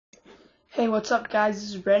Hey, what's up guys?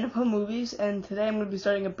 This is Random Home Movies, and today I'm going to be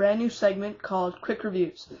starting a brand new segment called Quick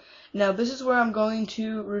Reviews. Now, this is where I'm going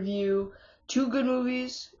to review 2 good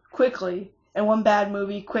movies quickly, and 1 bad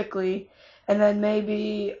movie quickly, and then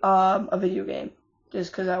maybe a video game,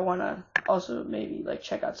 just because I want to also maybe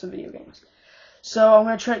check out some video games. So I'm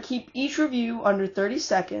going to try to keep each review under 30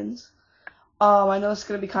 seconds. I know it's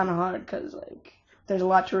going to be kind of hard because there's a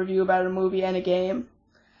lot to review about a movie and a game.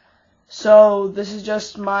 So this is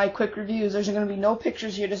just my quick reviews. There's going to be no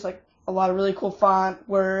pictures here, just a lot of really cool font,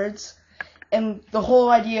 words. And the whole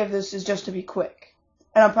idea of this is just to be quick.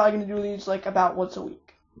 And I'm probably going to do these about once a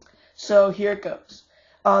week. So here it goes.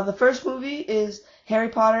 The first movie is Harry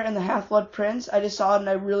Potter and the Half-Blood Prince. I just saw it and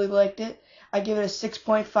I really liked it. I give it a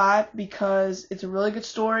 6.5 because it's a really good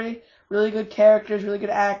story, really good characters, really good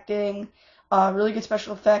acting, really good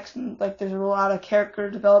special effects, and there's a lot of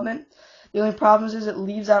character development. The only problem is it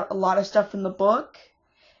leaves out a lot of stuff from the book,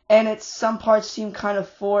 and some parts seem kind of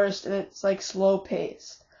forced, and it's slow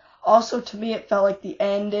paced. Also, to me, it felt like the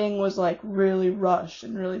ending was really rushed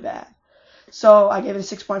and really bad. So I gave it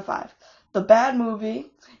a 6.5. The bad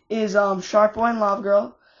movie is Shark Boy and Lava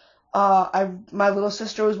Girl. My little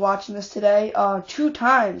sister was watching this today 2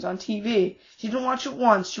 times on TV. She didn't watch it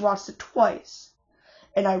once, she watched it twice.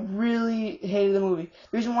 And I really hated the movie.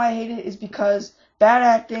 The reason why I hate it is because bad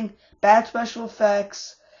acting, bad special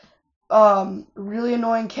effects, really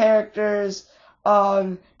annoying characters,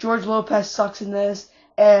 George Lopez sucks in this,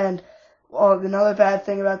 and another bad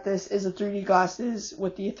thing about this is the 3D glasses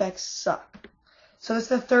with the effects suck. So this is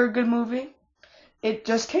the third good movie. It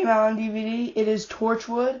just came out on DVD. It is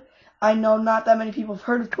Torchwood. I know not that many people have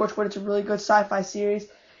heard of Torchwood. It's a really good sci-fi series.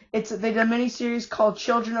 They did a mini-series called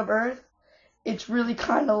Children of Earth. It's really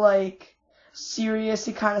kind of serious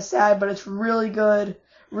and kind of sad, but it's really good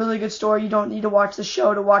story. You don't need to watch the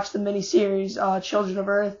show to watch the mini-series, Children of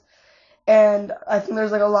Earth. And I think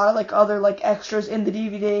there's a lot of other extras in the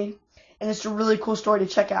DVD, and it's a really cool story to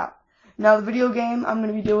check out. Now the video game I'm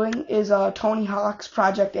going to be doing is Tony Hawk's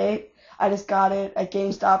Project 8. I just got it at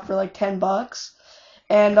GameStop for $10.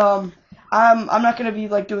 And I'm not going to be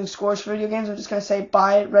doing scores for video games. I'm just going to say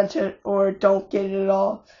buy it, rent it, or don't get it at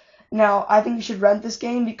all. Now, I think you should rent this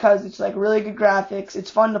game because it's really good graphics, it's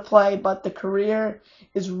fun to play, but the career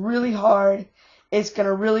is really hard, it's going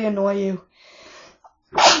to really annoy you,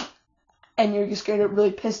 and you're just going to get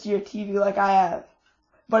really pissed at your TV like I have.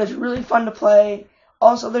 But it's really fun to play.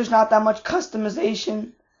 Also, there's not that much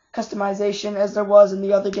customization as there was in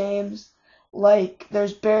the other games.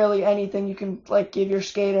 There's barely anything you can give your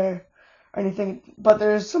skater or anything, but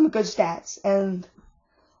there's some good stats, and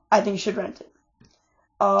I think you should rent it.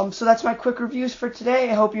 So that's my quick reviews for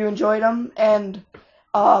today. I hope you enjoyed them, and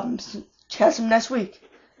catch them next week.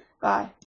 Bye.